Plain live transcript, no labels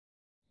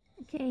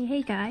Okay,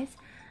 hey guys.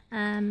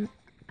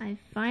 I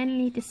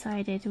finally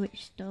decided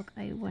which dog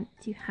I want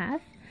to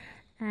have,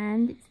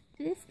 and it's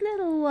this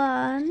little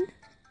one.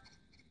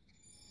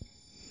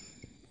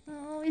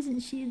 Oh,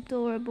 isn't she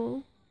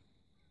adorable?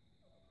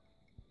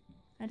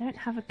 I don't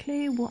have a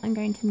clue what I'm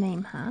going to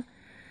name her.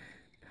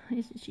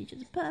 Isn't she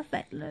just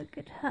perfect? Look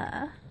at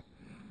her.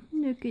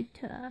 Look at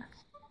her.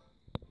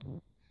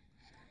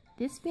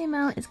 This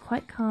female is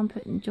quite calm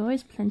but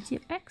enjoys plenty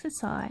of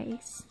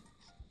exercise.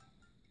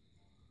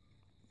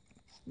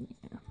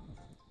 Yeah.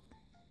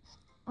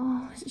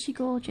 Oh, isn't she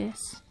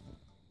gorgeous?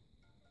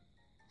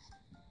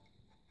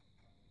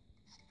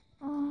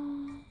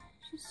 Oh,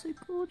 she's so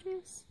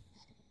gorgeous.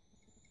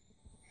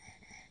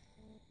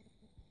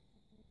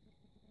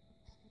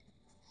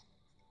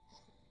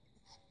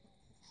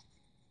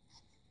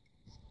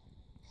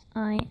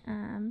 I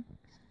am...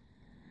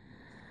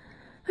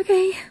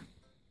 Okay,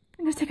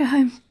 I'm going to take her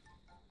home.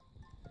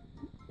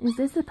 Is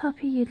this the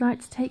puppy you'd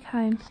like to take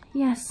home?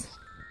 Yes.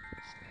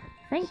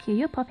 Thank you,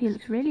 your puppy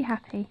looks really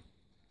happy.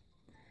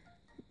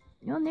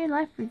 Your new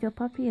life with your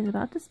puppy is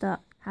about to start.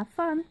 Have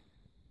fun.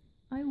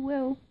 I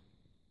will.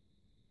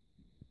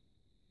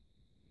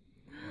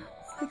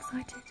 So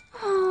excited.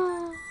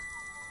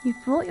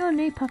 You've brought your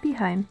new puppy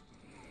home.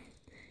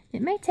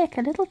 It may take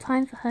a little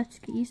time for her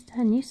to get used to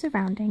her new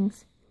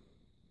surroundings.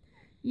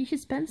 You should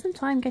spend some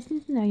time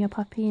getting to know your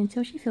puppy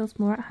until she feels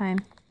more at home.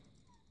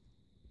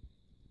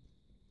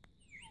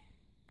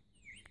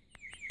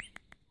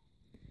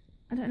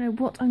 I don't know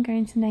what I'm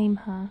going to name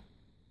her.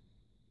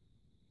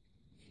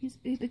 She's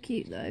uber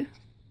cute though.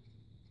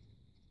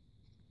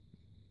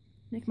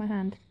 Look at my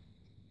hand.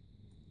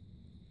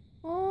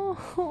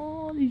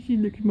 Oh, did she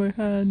look at my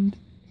hand?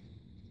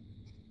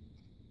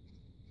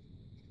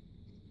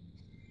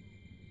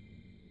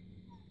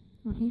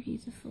 Aren't you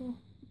beautiful?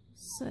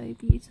 So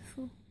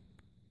beautiful.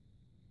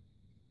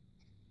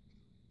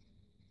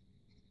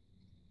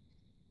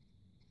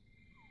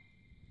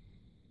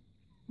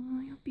 Oh,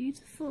 you're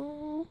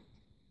beautiful.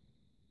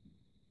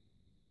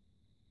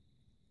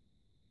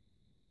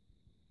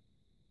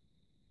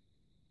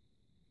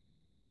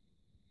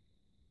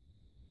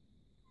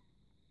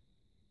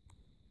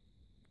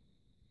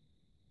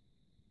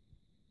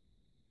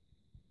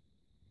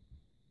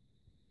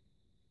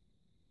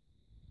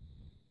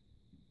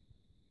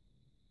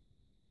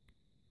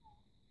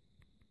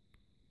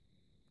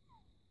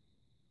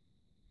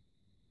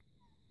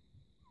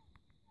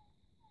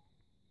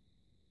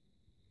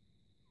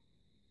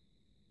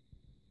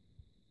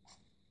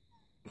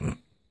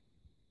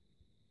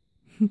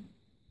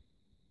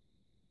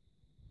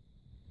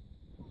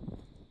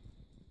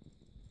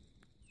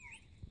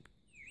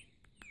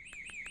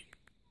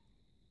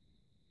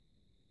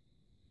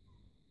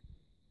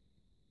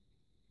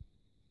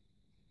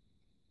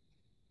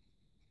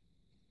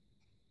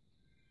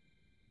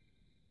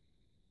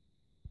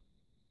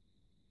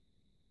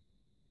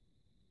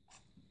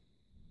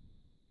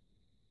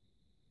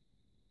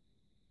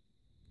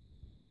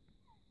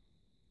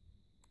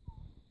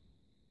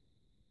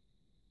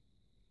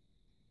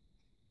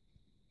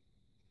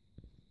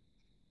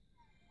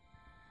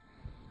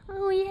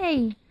 Oh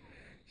yay!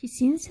 She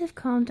seems to have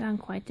calmed down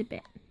quite a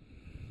bit.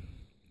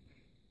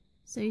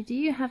 So do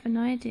you have an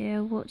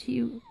idea what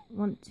you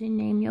want to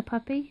name your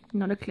puppy?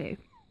 Not a clue.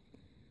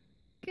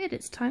 Good,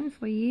 it's time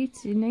for you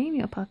to name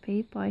your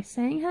puppy by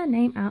saying her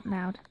name out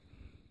loud.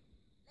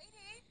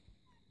 Lady!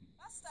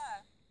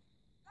 Buster!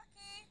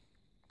 Lucky!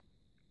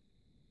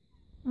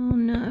 Oh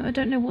no, I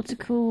don't know what to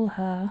call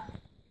her.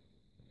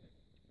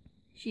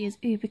 She is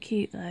uber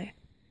cute though.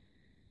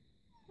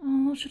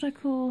 Oh, what should I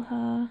call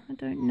her? I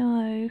don't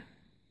know.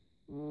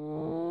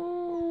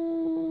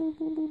 Oh,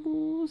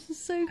 this is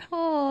so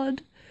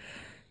hard.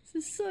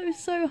 This is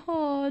so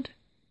hard.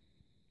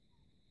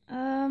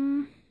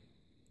 Oh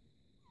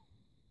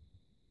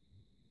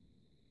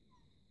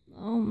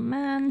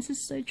man, this is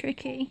so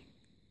tricky.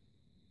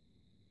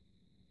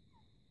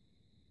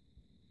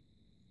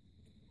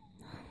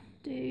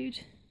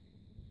 Dude.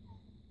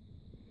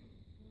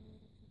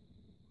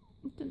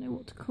 I don't know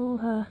what to call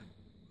her.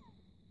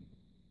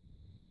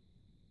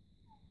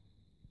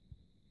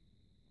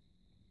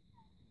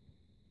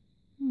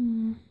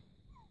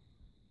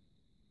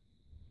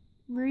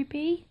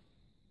 Ruby?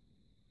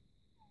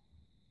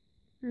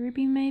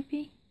 Ruby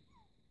maybe?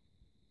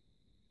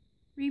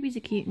 Ruby's a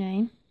cute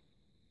name.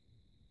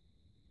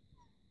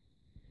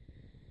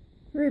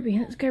 Ruby,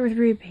 let's go with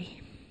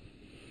Ruby.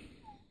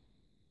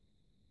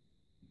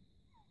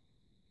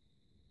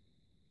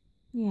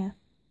 Yeah.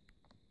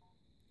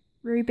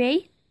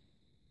 Ruby?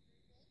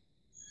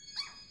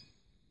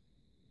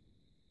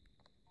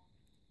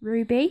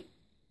 Ruby?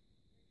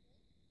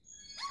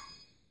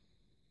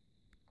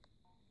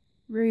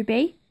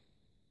 Ruby?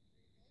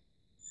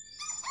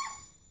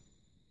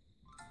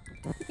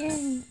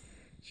 Yay!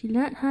 She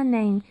learnt her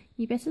name.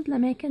 You better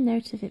make a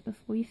note of it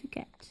before you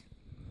forget.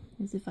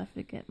 As if I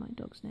forget my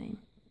dog's name.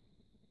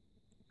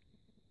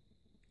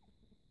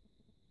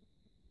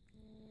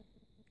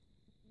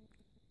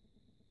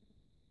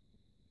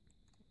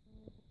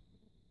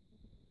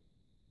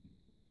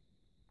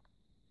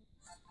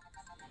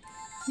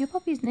 Your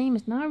puppy's name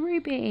is now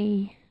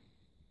Ruby.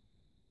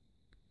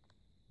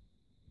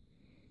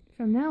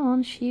 From now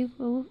on, she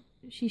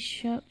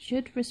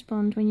should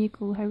respond when you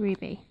call her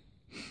Ruby.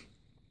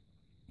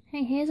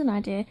 Hey, here's an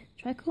idea.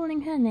 Try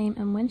calling her name,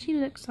 and when she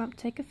looks up,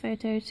 take a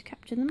photo to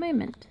capture the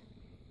moment.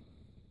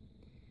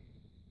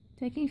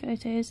 Taking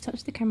photos,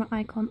 touch the camera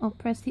icon or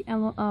press the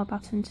L or R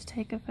button to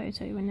take a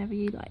photo whenever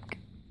you like.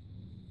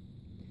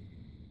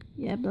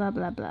 Yeah, blah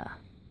blah blah.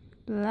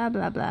 Blah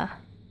blah blah.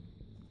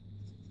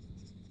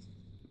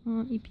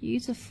 Aren't you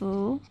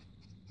beautiful?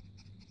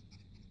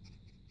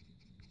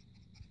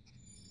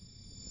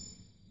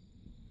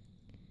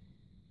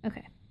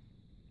 Okay.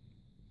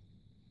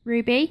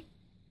 Ruby?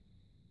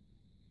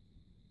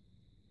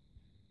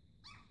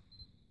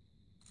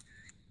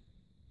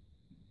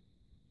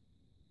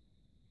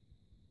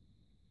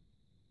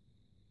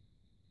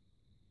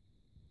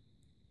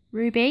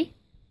 Ruby?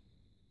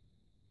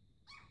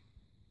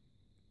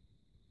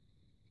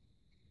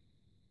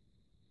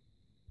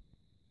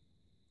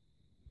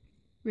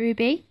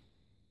 Ruby?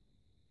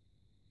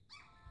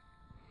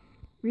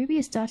 Ruby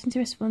is starting to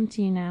respond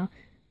to you now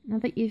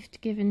that you've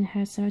given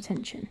her some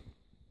attention.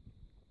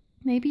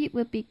 Maybe it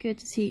would be good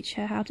to teach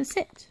her how to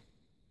sit.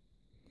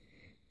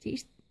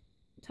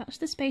 Touch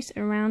the space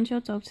around your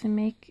dog to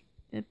make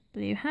a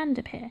blue hand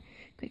appear.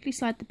 Quickly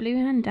slide the blue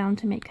hand down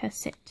to make her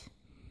sit.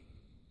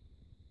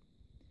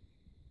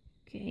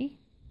 Okay.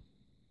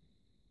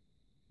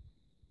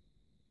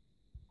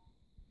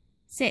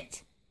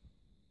 Sit.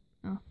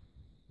 Oh.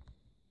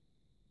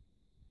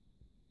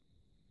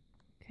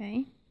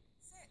 Okay.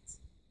 Sit.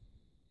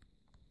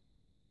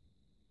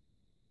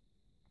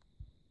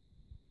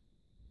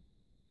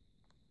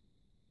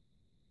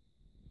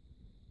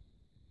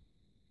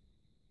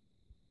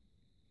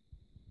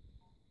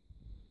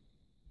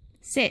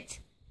 Sit.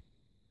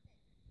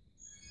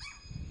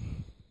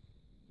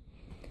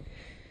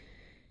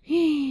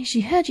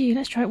 She heard you.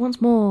 Let's try it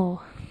once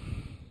more.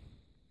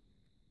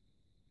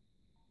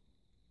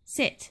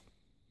 Sit.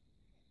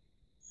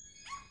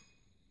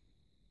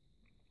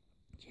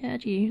 She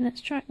heard you. Let's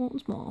try it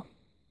once more.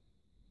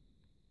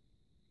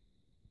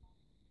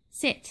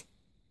 Sit.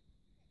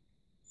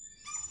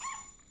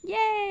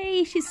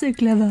 Yay! She's so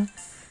clever.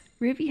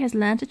 Ruby has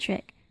learned a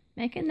trick.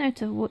 Make a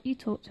note of what you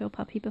taught to your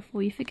puppy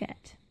before you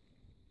forget.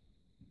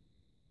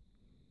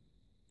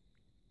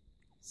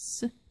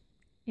 Sit.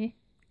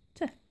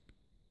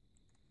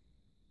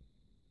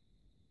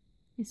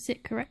 Is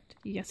sit correct?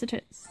 Yes, it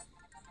is.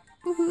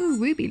 Woohoo!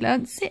 Ruby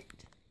learned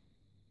sit.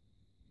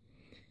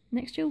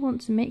 Next, you'll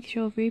want to make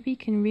sure Ruby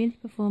can really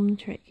perform the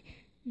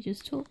trick you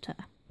just taught her.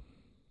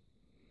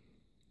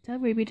 Tell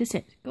Ruby to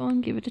sit. Go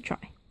on, give it a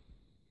try.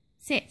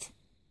 Sit.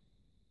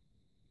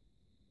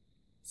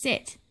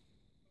 Sit.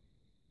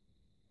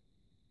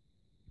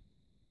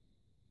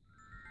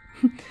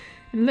 It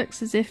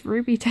looks as if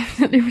Ruby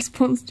definitely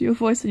responds to your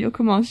voice and your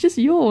commands. She just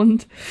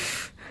yawned.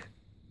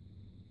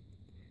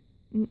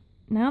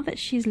 Now that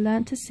she's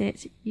learnt to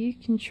sit, you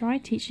can try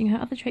teaching her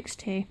other tricks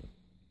too.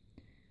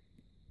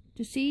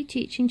 To see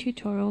teaching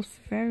tutorials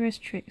for various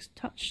tricks,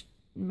 touch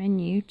the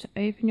menu to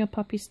open your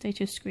puppy's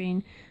status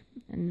screen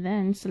and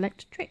then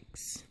select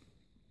tricks.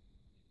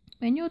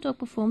 When your dog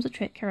performs a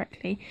trick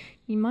correctly,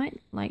 you might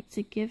like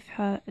to give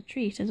her a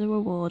treat as a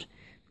reward.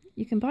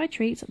 You can buy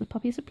treats at the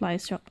puppy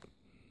supplies shop.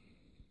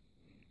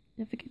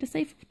 Don't forget to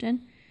save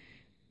often.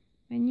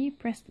 When you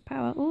press the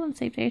power, all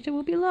unsaved data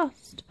will be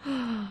lost.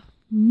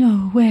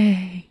 No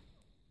way.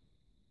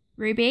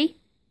 Ruby?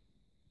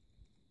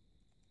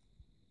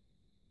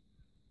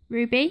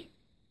 Ruby?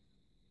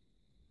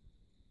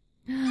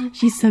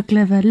 She's so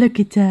clever. Look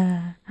at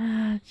her.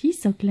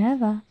 She's so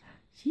clever.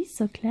 She's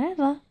so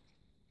clever.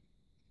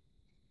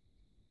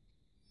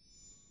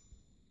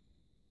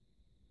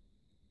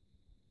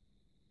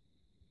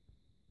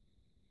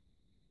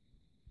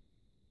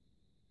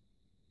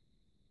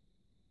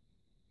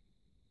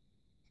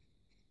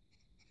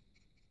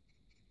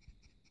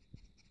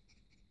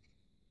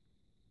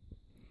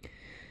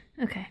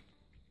 Okay,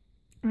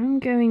 I'm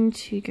going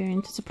to go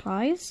into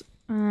supplies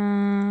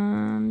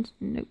and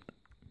nope.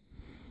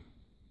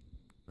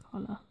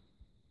 Collar.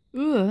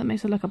 Ooh, that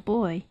makes her look like a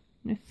boy.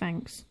 No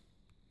thanks.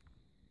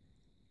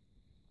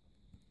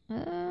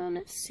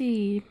 Let's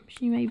see.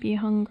 She may be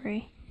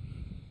hungry.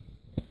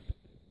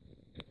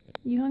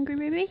 You hungry,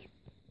 Ruby?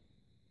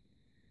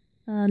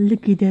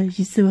 Look at her.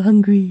 She's so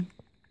hungry.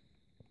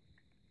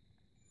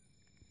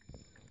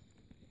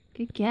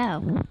 Good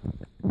girl.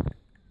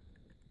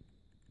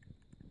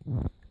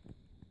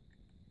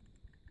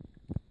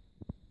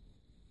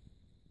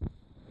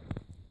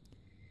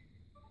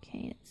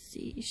 Okay, let's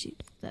see. She's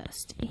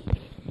thirsty.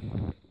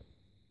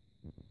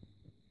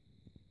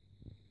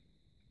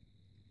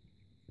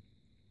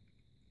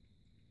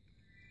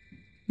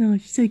 Oh,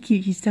 she's so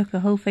cute. She stuck her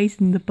whole face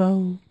in the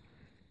bowl.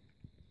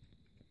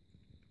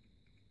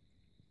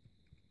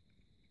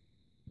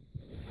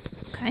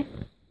 Okay.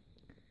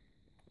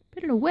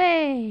 Put it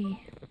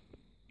away.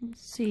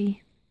 Let's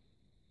see.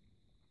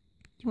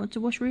 You want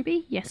to wash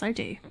Ruby? Yes, I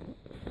do.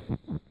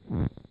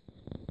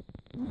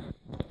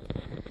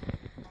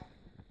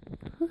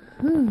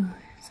 Ooh,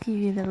 let's give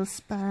you a little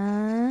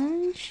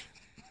sponge.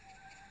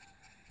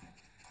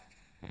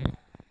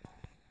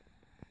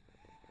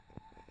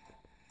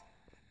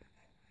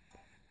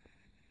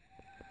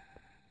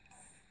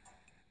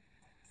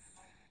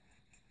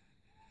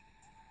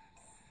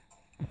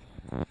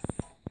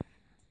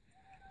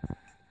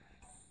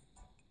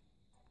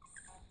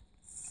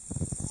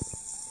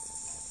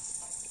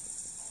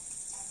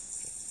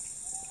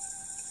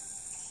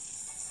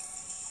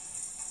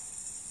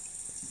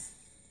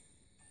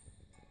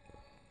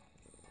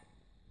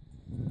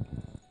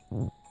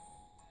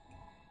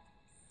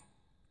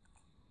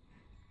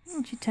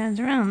 And she turns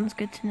around, that's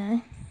good to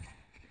know.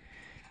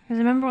 Because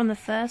remember on the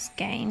first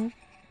game,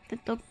 the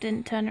dog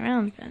didn't turn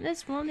around, but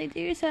this one they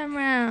do turn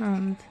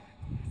around.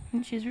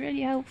 Which is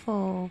really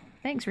helpful.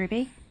 Thanks,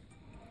 Ruby.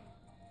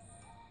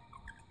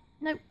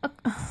 No,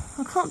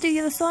 I can't do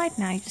the other side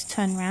now, you just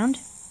turn around.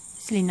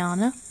 Silly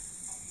Nana.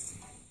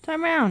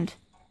 Turn around.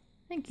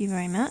 Thank you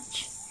very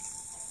much.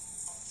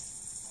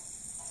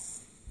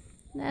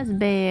 That's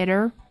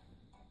better.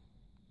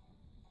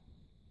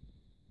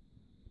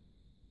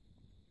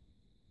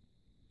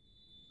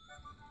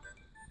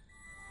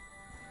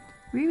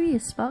 Ruby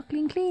is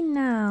sparkling clean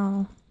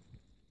now.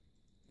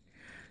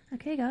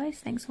 Okay guys,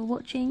 thanks for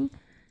watching.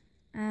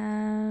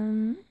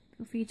 Feel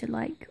free to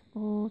like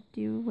or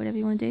do whatever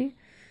you want to do.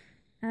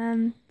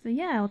 So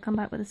yeah, I'll come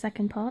back with a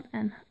second part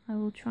and I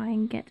will try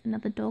and get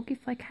another dog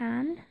if I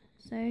can.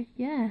 So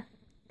yeah,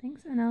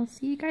 thanks and I'll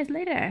see you guys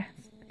later.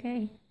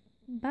 Okay,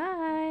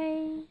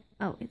 bye.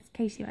 Oh, it's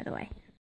Casey by the way.